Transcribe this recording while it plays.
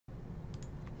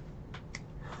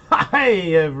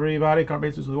Hey everybody,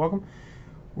 Carpacers, welcome.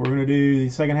 We're going to do the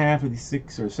second half of the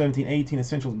 17-18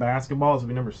 Essentials Basketball. This will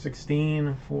be number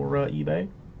 16 for eBay.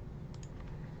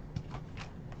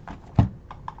 I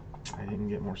didn't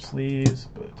get more sleeves,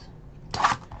 but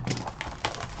it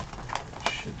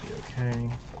should be okay.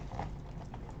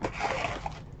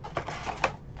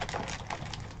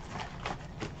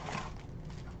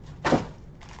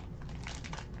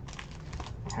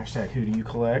 Hashtag who do you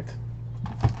collect?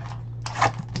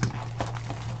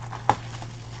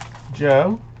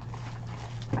 Joe.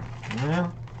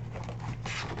 Well,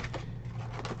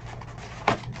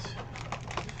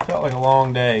 it felt like a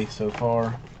long day so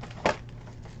far.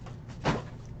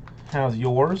 How's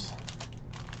yours?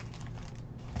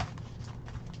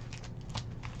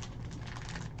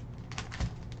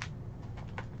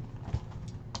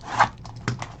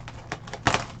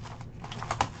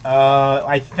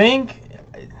 I think,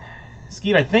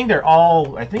 Skeet, I think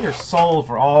they're sold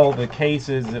for all the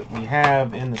cases that we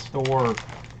have in the store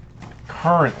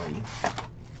currently.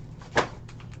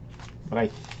 But I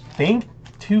think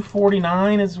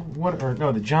 $249 is what, or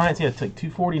no, the Giants, yeah, it's like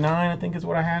 $249, I think is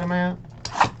what I had them at.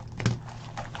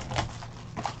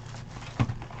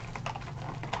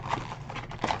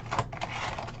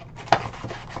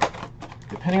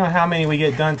 Depending on how many we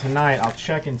get done tonight, I'll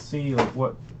check and see like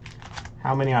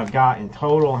how many I've got in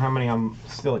total, how many I'm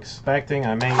still expecting.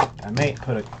 I may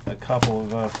put a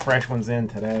couple of fresh ones in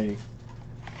today.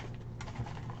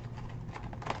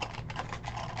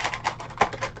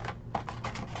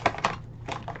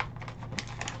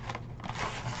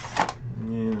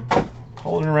 Yeah,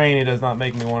 cold and rainy does not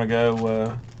make me want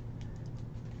to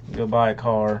go buy a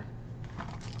car.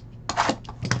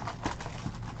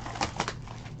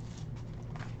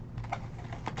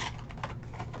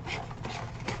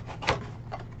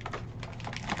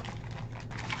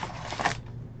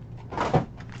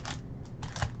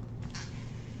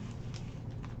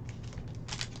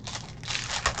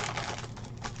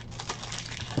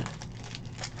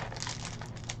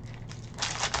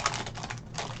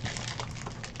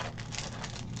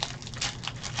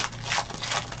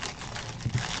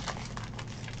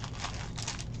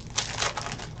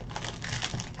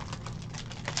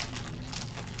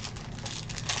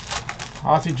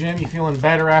 Aussie Jim, you feeling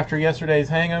better after yesterday's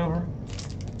hangover?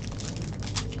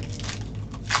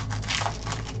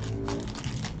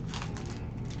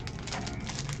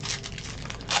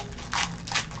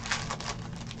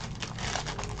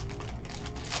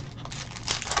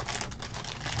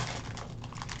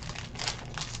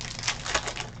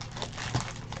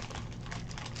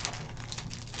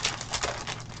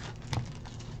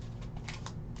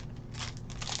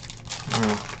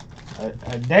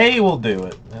 A day will do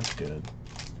it. That's good.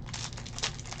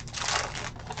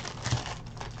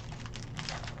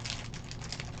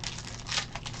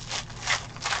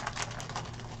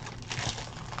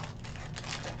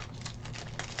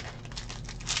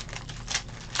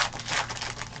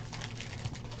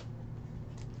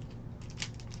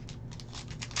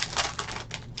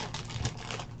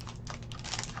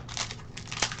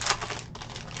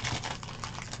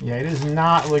 Yeah, it is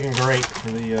not looking great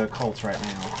for the Colts right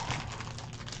now.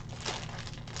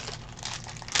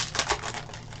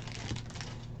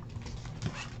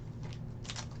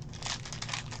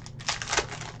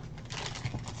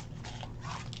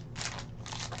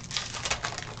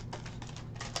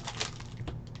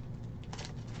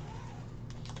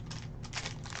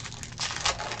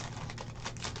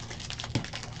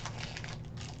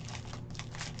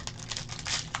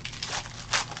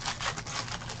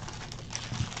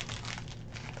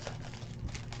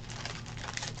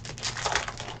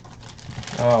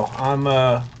 Oh, I'm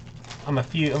a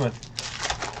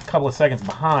couple of seconds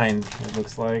behind, it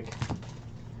looks like.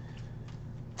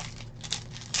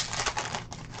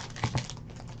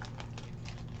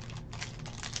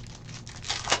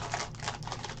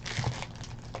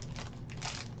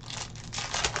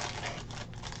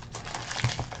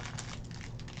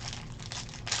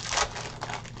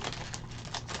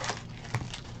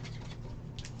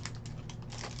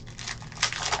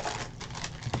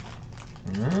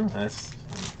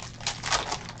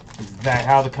 Is that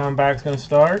how the comeback's going to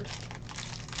start?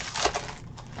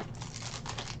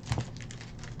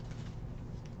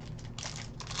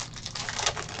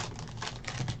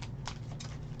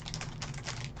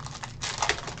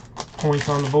 Points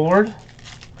on the board.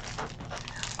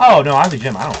 Oh, no, I'm the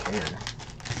Jim. I don't care.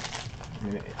 I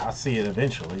mean, I'll see it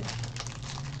eventually.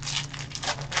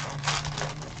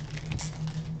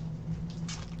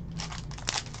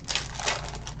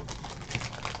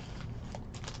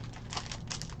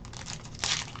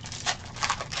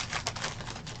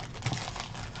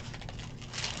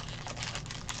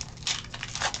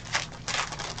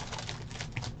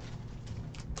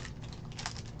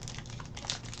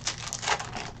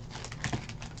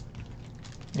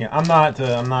 Yeah, I'm not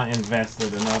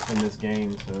invested enough in this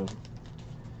game to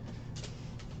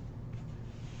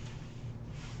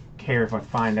care if I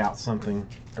find out something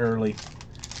early.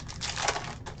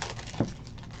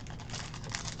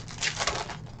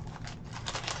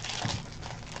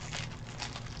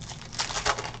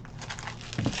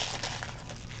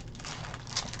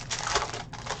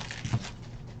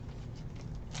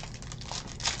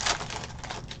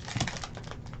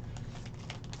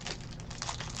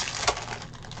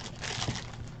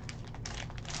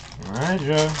 All right,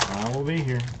 Joe, I will be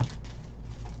here.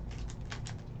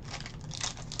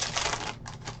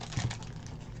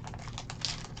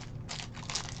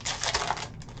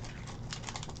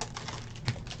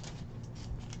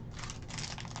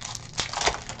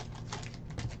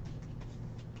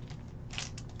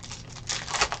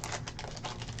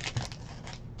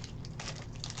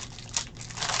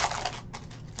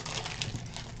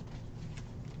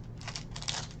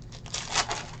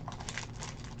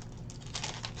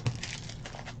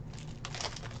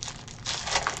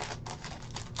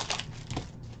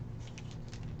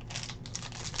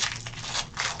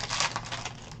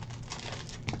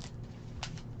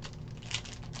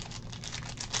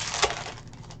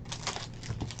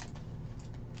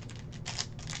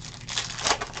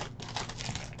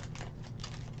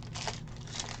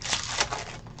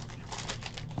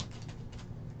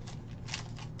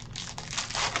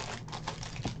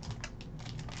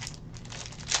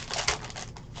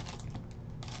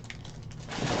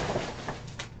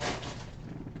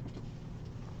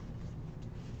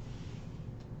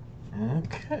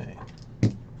 Okay.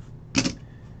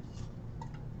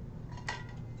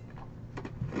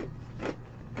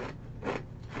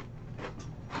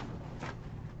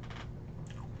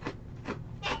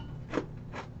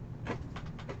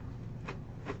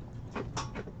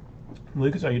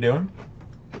 Lucas, how you doing?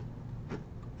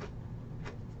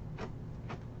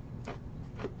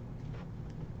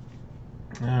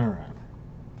 All right.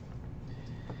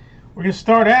 We're going to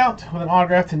start out with an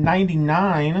autograph to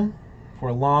 99 for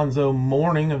Alonzo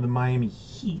Mourning of the Miami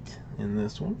Heat in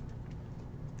this one.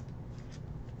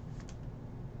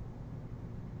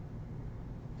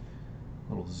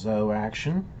 Little Zoe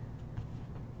action.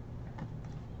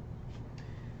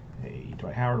 A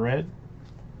Dwight Howard red.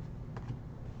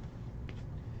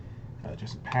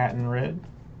 Just Patton red.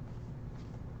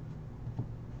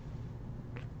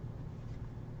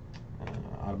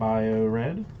 Adebayo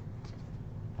red.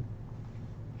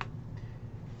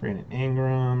 Brandon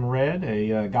Ingram red.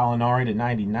 A Gallinari to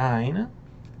 99.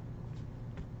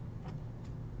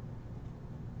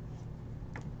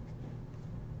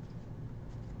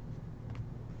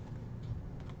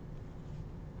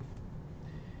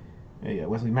 A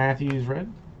Wesley Matthews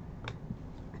red.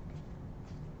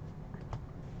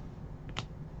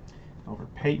 Over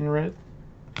Peyton red.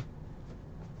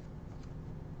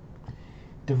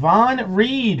 Devon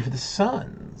Reed for the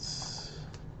Suns.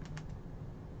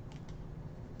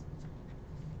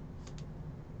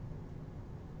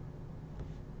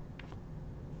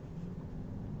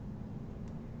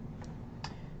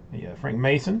 Yeah, Frank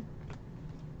Mason.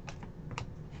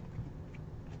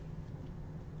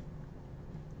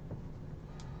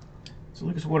 So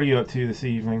Lucas, what are you up to this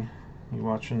evening? You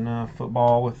watching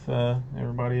football with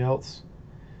everybody else?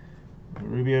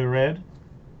 Rubio red.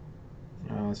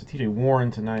 It's a TJ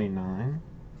Warren to 99.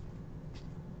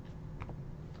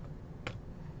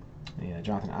 Yeah,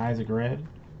 Jonathan Isaac red.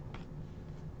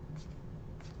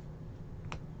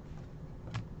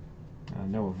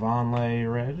 Noah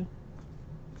Vonleh red.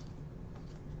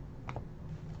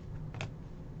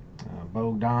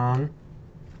 Bogdan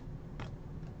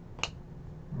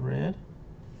red.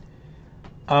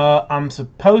 I'm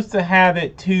supposed to have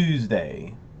it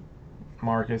Tuesday,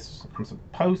 Marcus. I'm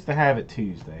supposed to have it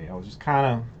Tuesday. I was just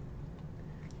kind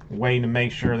of waiting to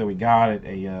make sure that we got it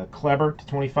a Kleber to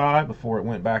 25 before it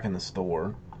went back in the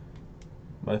store.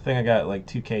 But I think I got like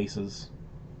 2 cases.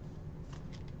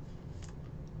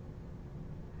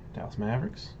 Dallas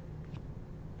Mavericks.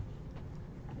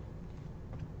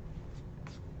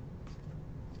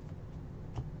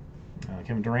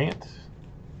 Kevin Durant.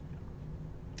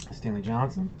 Stanley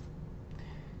Johnson.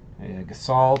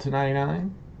 Gasol to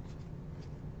 99.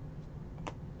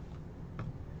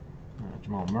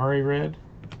 Jamal Murray red.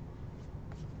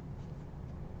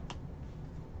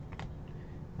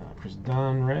 Chris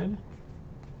Dunn red.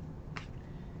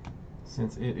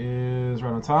 Since it is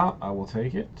right on top, I will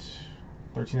take it.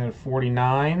 13 out of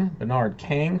 49. Bernard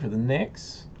King for the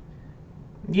Knicks.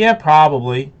 Yeah,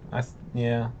 probably.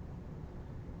 Yeah.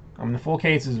 I mean, the full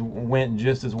cases went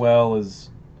just as well as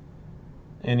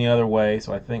any other way,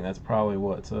 so I think that's probably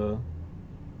what I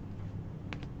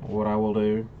will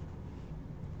do.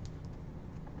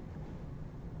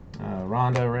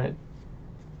 Rondo red.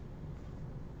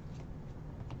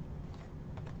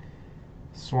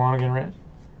 Swanigan red.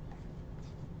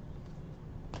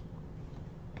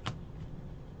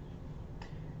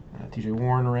 TJ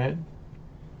Warren red.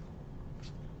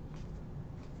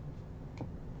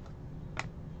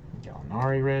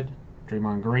 Gallinari red.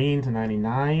 Draymond Green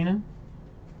 /99.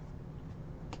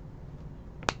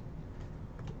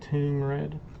 Batum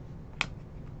red.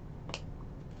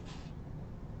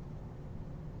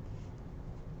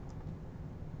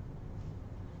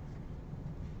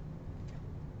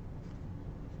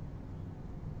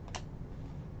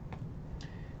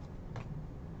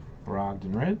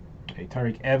 Brogdon red. A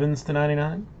Tariq Evans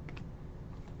 /99.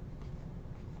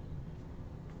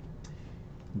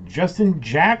 Justin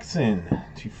Jackson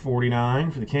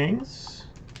 /49 for the Kings.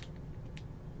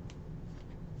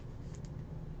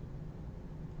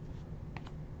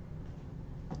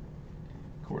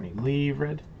 Courtney Lee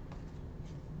red.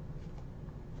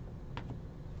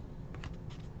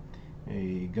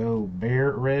 A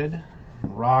Gobert red.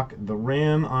 Rock the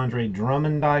Rim Andre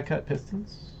Drummond die cut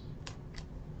Pistons.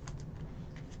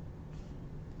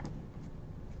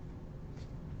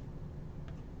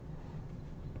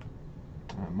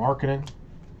 Marketing.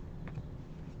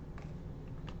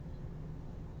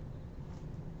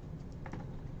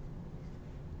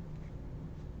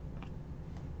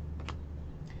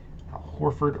 Al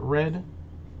Horford red.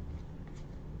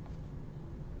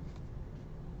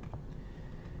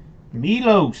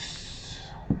 Milos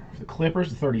for the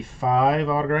Clippers, /35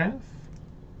 autograph.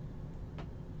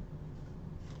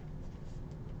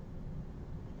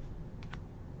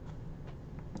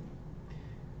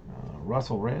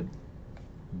 Russell red.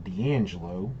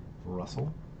 D'Angelo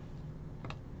Russell.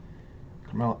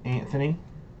 Carmelo Anthony.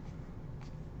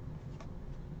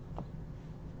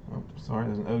 Oh, sorry,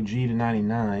 there's an OG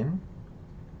 /99.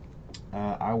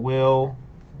 I will,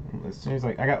 as soon as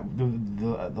I got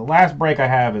the last break I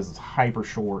have is hyper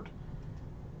short,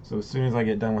 so as soon as I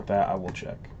get done with that, I will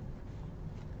check.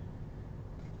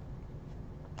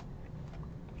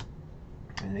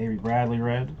 And Avery Bradley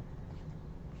red.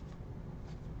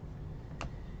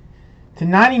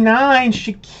 /99,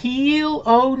 Shaquille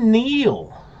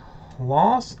O'Neal,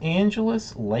 Los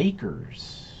Angeles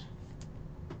Lakers.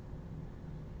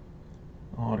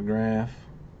 Autograph.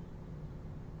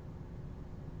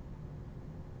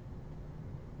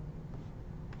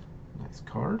 Nice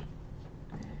card.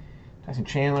 Tyson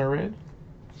Chandler red.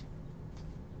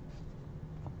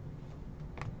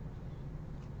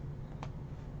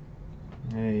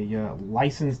 A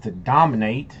License to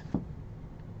Dominate.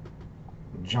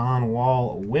 John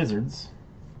Wall Wizards.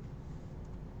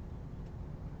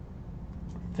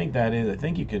 I think that is. I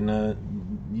think you can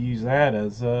use that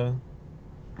as like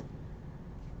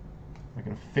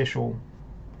an official.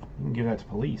 You can give that to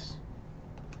police.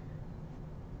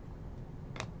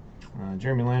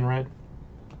 Jeremy Lin red.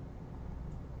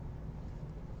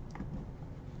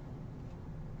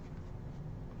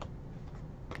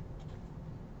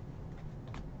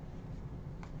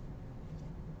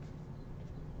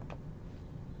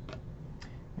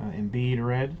 Embiid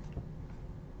red.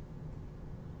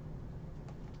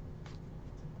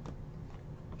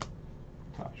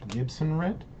 Taj Gibson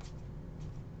red.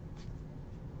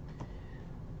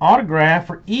 Autograph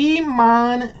for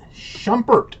Iman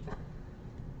Shumpert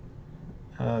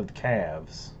of the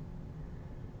Cavs.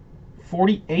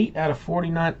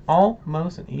 48/49,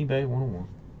 almost an eBay 101.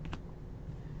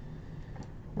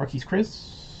 Marquise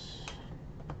Chris.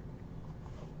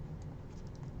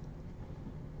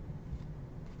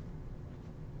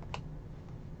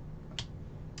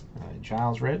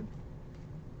 Giles red.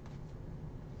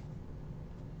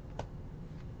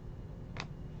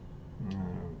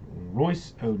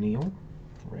 Royce O'Neal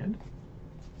red.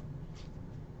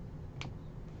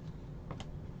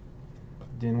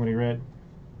 Dinwiddie red.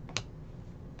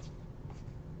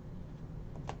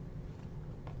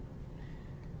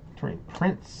 Taurean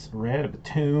Prince red. A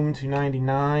Batum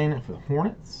 /99 for the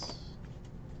Hornets.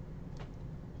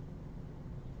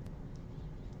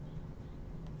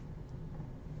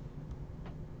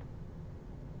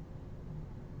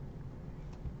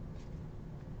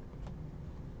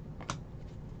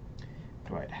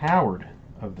 Dwight Howard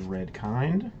of the red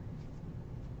kind.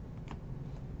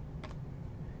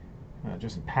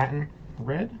 Justin Patton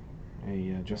red.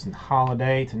 A Justin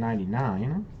Holiday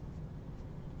 /99.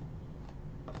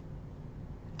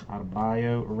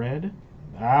 Adebayo red.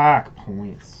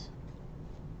 Points.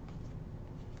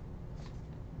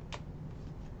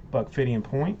 Buck Fidian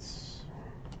points.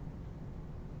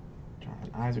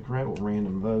 Jonathan Isaac red. We'll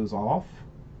random those off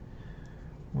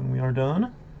when we are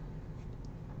done.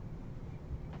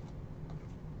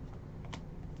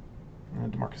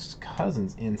 DeMarcus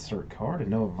Cousins insert card. A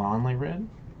Noah Vonleh red.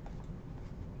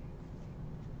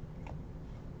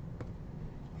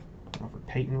 Alfred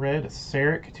Payton red. A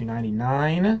Sarek,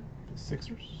 299. The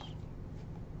Sixers.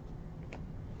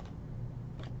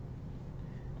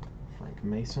 Frank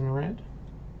Mason red.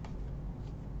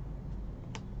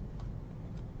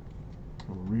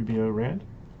 A Rubio red.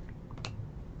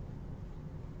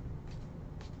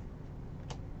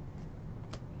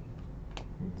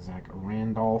 Zach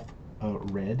Randolph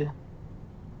red.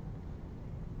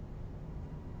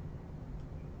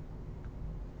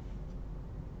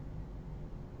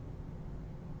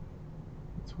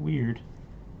 It's weird.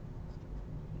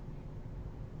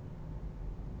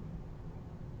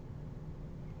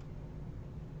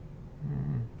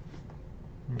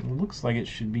 It looks like it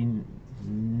should be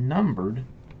numbered,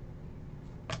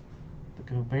 the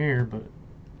Gobert, but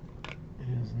it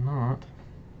is not.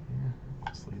 Yeah,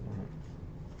 just leave that.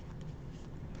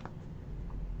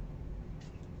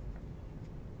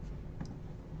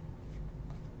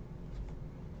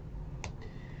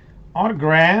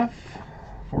 Autograph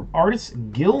for Artis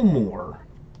Gilmore.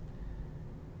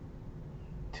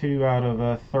 2 out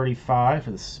of 35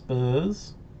 for the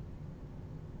Spurs.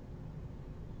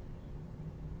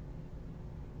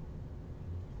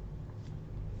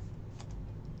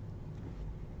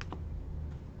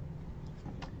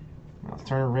 Miles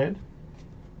Turner red.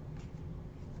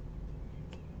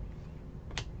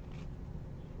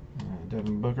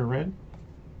 Devin Booker red.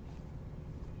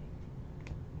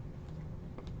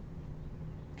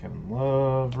 Kevin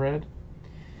Love red.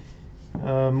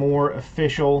 More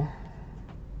official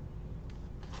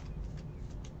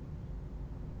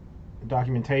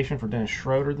documentation for Dennis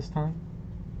Schroeder this time.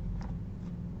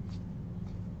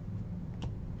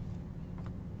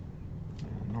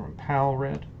 Norman Powell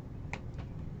red.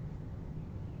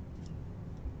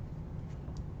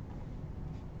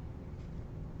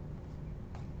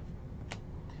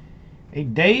 A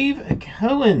Dave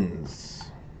Cowens,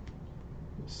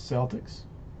 Celtics,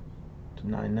 to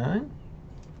 99.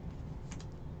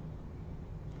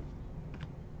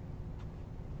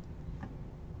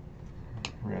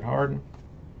 Red Harden.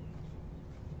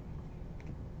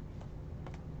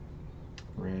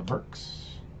 Red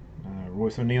Burks.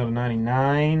 Royce O'Neal to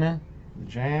 99. The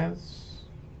Jazz.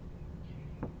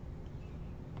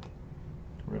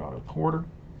 Red Otto Porter.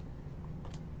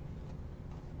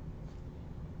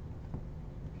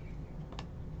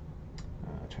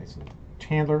 Tyson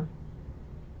Chandler.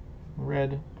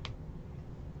 Red.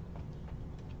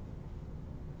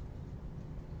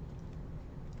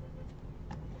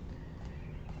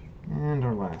 And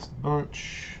our last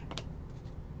bunch.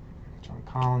 John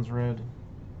Collins red.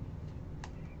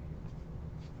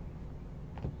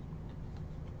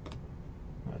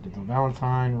 Denzel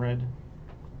Valentine red.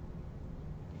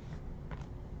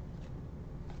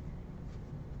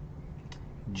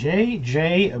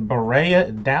 J.J.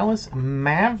 Barea, Dallas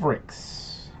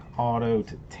Mavericks. Auto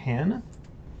to 10.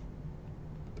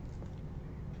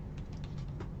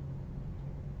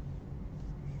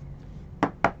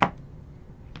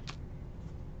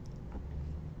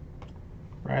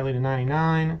 Riley to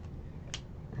 99.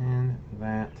 And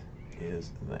that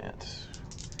is that.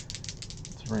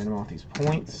 Let's random off these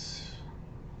points.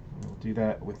 We'll do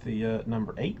that with the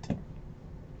number 8.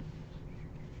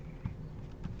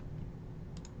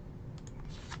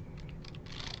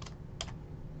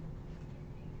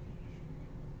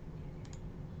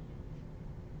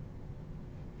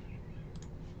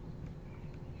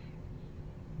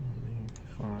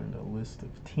 Find a list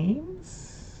of teams.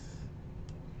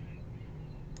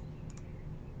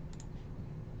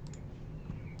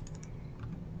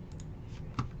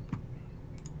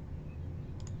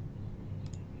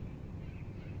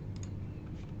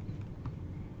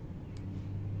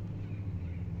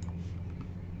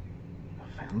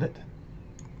 Found it.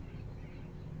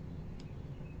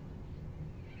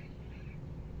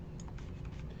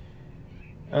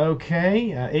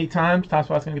 Okay, 8 times. Top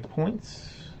spot's gonna get the points.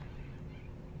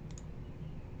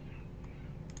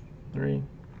 3, and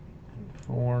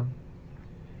 4,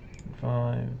 and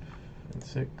 5, and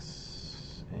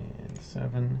 6, and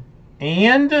 7,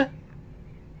 and I'm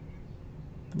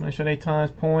going to show 8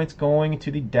 times points going to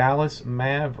the Dallas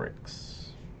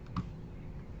Mavericks.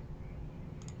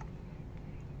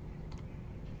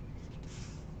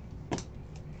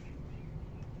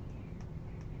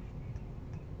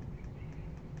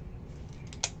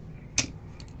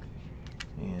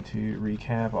 And to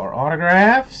recap our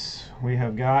autographs, we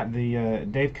have got the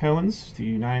Dave Cowens to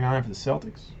 99 for the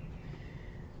Celtics.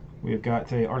 We have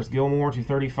got Artis Gilmore to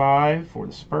 35 for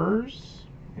the Spurs.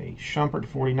 A Shumpert to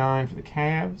 49 for the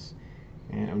Cavs.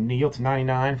 And O'Neal to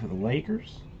 99 for the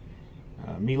Lakers.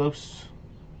 Milos,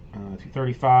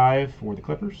 235 for the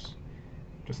Clippers.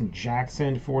 Justin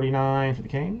Jackson, 49 for the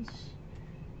Kings.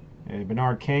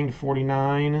 Bernard King,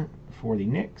 49 for the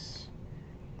Knicks.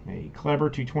 A Kleber,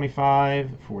 225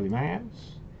 for the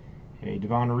Mavs. A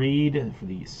Devon Reed for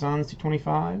the Suns,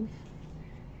 225.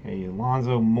 A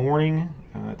Alonzo Mourning,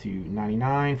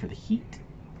 299 for the Heat.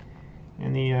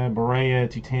 And the Barea,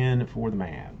 210 for the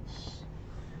Mavs.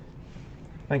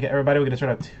 Thank you, everybody. We're going to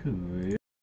start out 2.